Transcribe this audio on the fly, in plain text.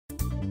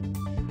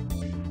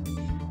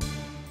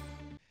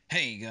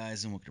Hey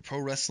guys, and welcome to Pro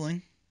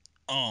Wrestling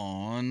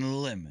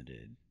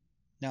Unlimited.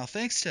 Now,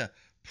 thanks to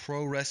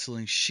Pro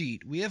Wrestling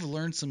Sheet, we have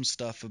learned some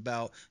stuff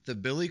about the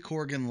Billy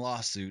Corgan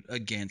lawsuit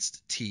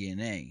against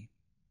TNA.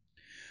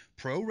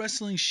 Pro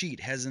Wrestling Sheet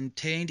has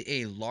obtained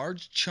a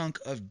large chunk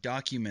of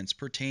documents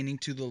pertaining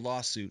to the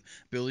lawsuit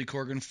Billy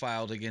Corgan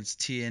filed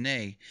against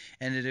TNA,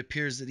 and it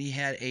appears that he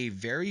had a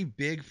very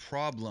big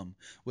problem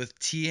with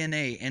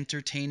TNA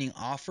entertaining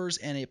offers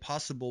and a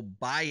possible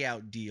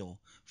buyout deal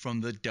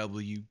from the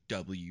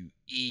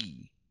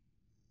WWE.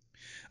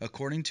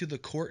 According to the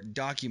court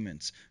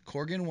documents,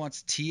 Corgan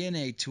wants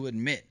TNA to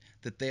admit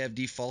that they have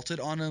defaulted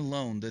on a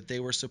loan that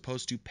they were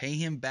supposed to pay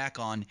him back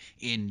on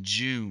in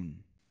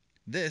June.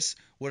 This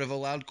would have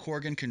allowed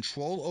Corgan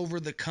control over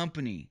the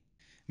company,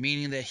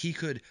 meaning that he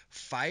could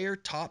fire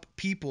top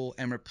people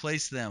and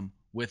replace them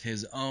with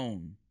his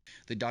own.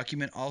 The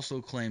document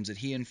also claims that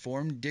he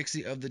informed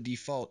Dixie of the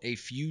default a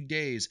few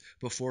days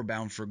before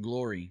Bound for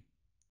Glory.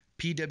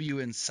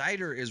 PW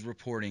Insider is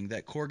reporting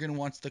that Corgan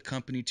wants the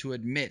company to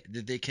admit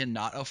that they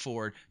cannot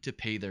afford to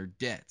pay their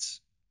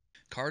debts.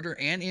 Carter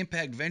and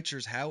Impact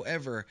Ventures,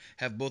 however,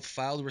 have both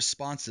filed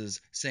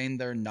responses saying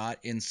they're not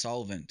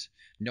insolvent.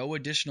 No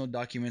additional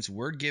documents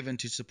were given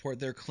to support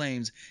their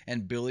claims,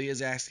 and Billy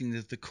is asking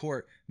that the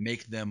court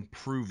make them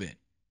prove it.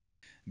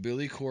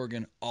 Billy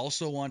Corgan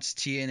also wants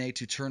TNA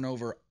to turn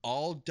over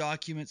all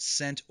documents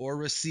sent or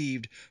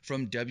received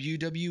from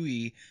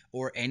WWE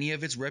or any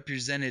of its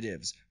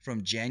representatives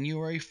from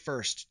January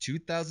 1st,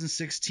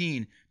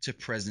 2016 to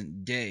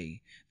present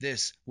day.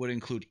 This would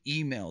include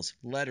emails,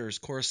 letters,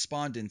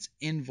 correspondence,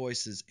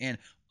 invoices, and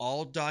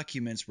all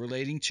documents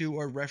relating to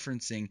or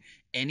referencing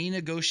any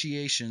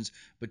negotiations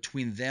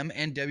between them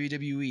and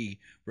WWE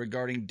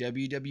regarding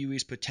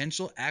WWE's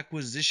potential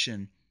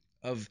acquisition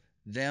of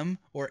them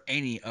or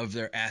any of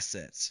their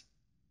assets.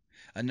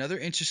 Another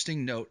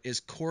interesting note is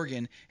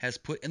Corgan has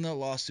put in the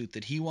lawsuit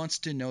that he wants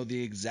to know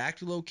the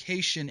exact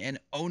location and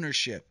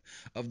ownership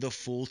of the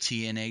full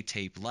TNA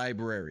tape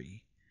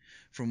library.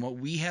 From what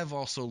we have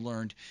also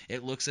learned,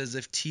 it looks as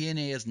if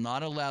TNA is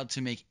not allowed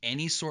to make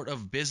any sort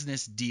of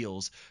business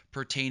deals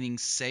pertaining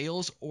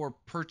sales or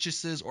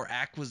purchases or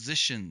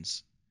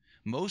acquisitions.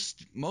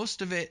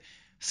 Most of it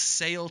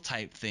sale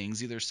type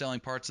things, either selling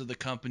parts of the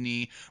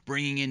company,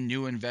 bringing in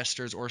new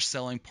investors, or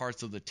selling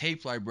parts of the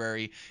tape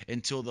library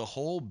until the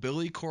whole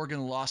Billy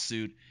Corgan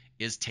lawsuit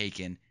is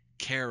taken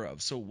care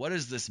of. So what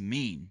does this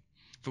mean?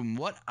 From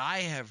what I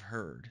have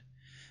heard,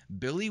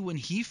 Billy, when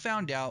he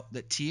found out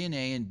that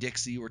TNA and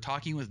Dixie were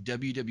talking with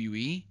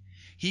WWE,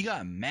 he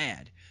got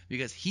mad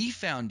because he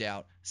found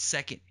out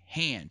second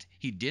hand.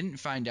 He didn't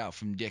find out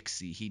from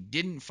Dixie. He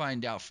didn't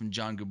find out from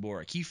John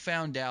Gaborik. He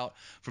found out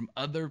from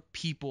other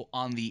people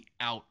on the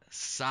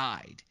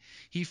outside.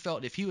 He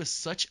felt if he was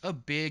such a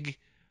big,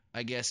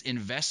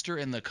 investor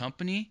in the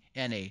company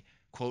and a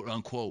quote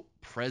unquote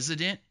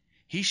president,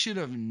 he should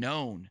have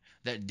known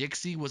that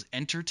Dixie was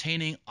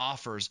entertaining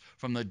offers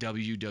from the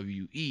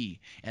WWE.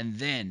 And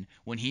then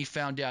when he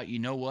found out, you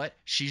know what,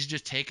 she's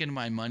just taking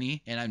my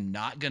money and I'm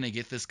not going to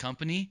get this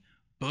company,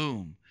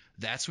 boom,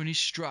 that's when he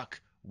struck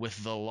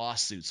with the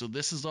lawsuit. So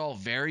this is all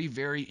very,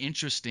 very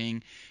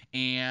interesting.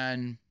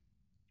 And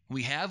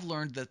we have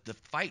learned that the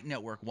Fight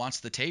Network wants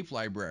the tape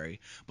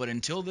library, but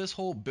until this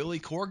whole Billy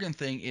Corgan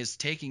thing is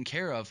taken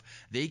care of,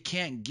 they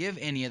can't give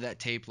any of that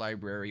tape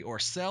library or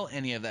sell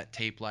any of that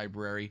tape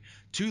library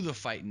to the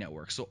Fight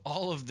Network. So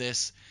all of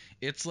this,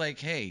 it's like,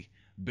 hey,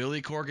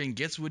 Billy Corgan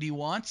gets what he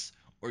wants,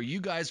 or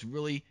you guys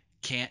really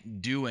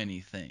can't do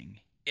anything.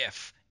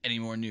 If any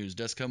more news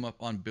does come up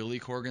on Billy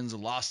Corgan's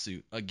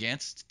lawsuit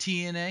against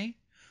TNA,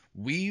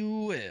 we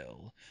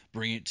will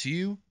bring it to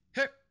you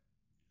here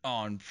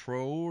on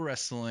Pro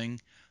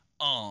Wrestling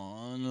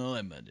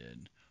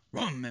Unlimited.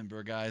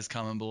 Remember, guys,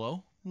 comment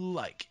below,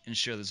 like and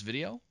share this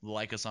video,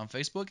 like us on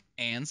Facebook,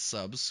 and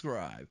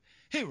subscribe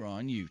here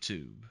on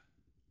YouTube.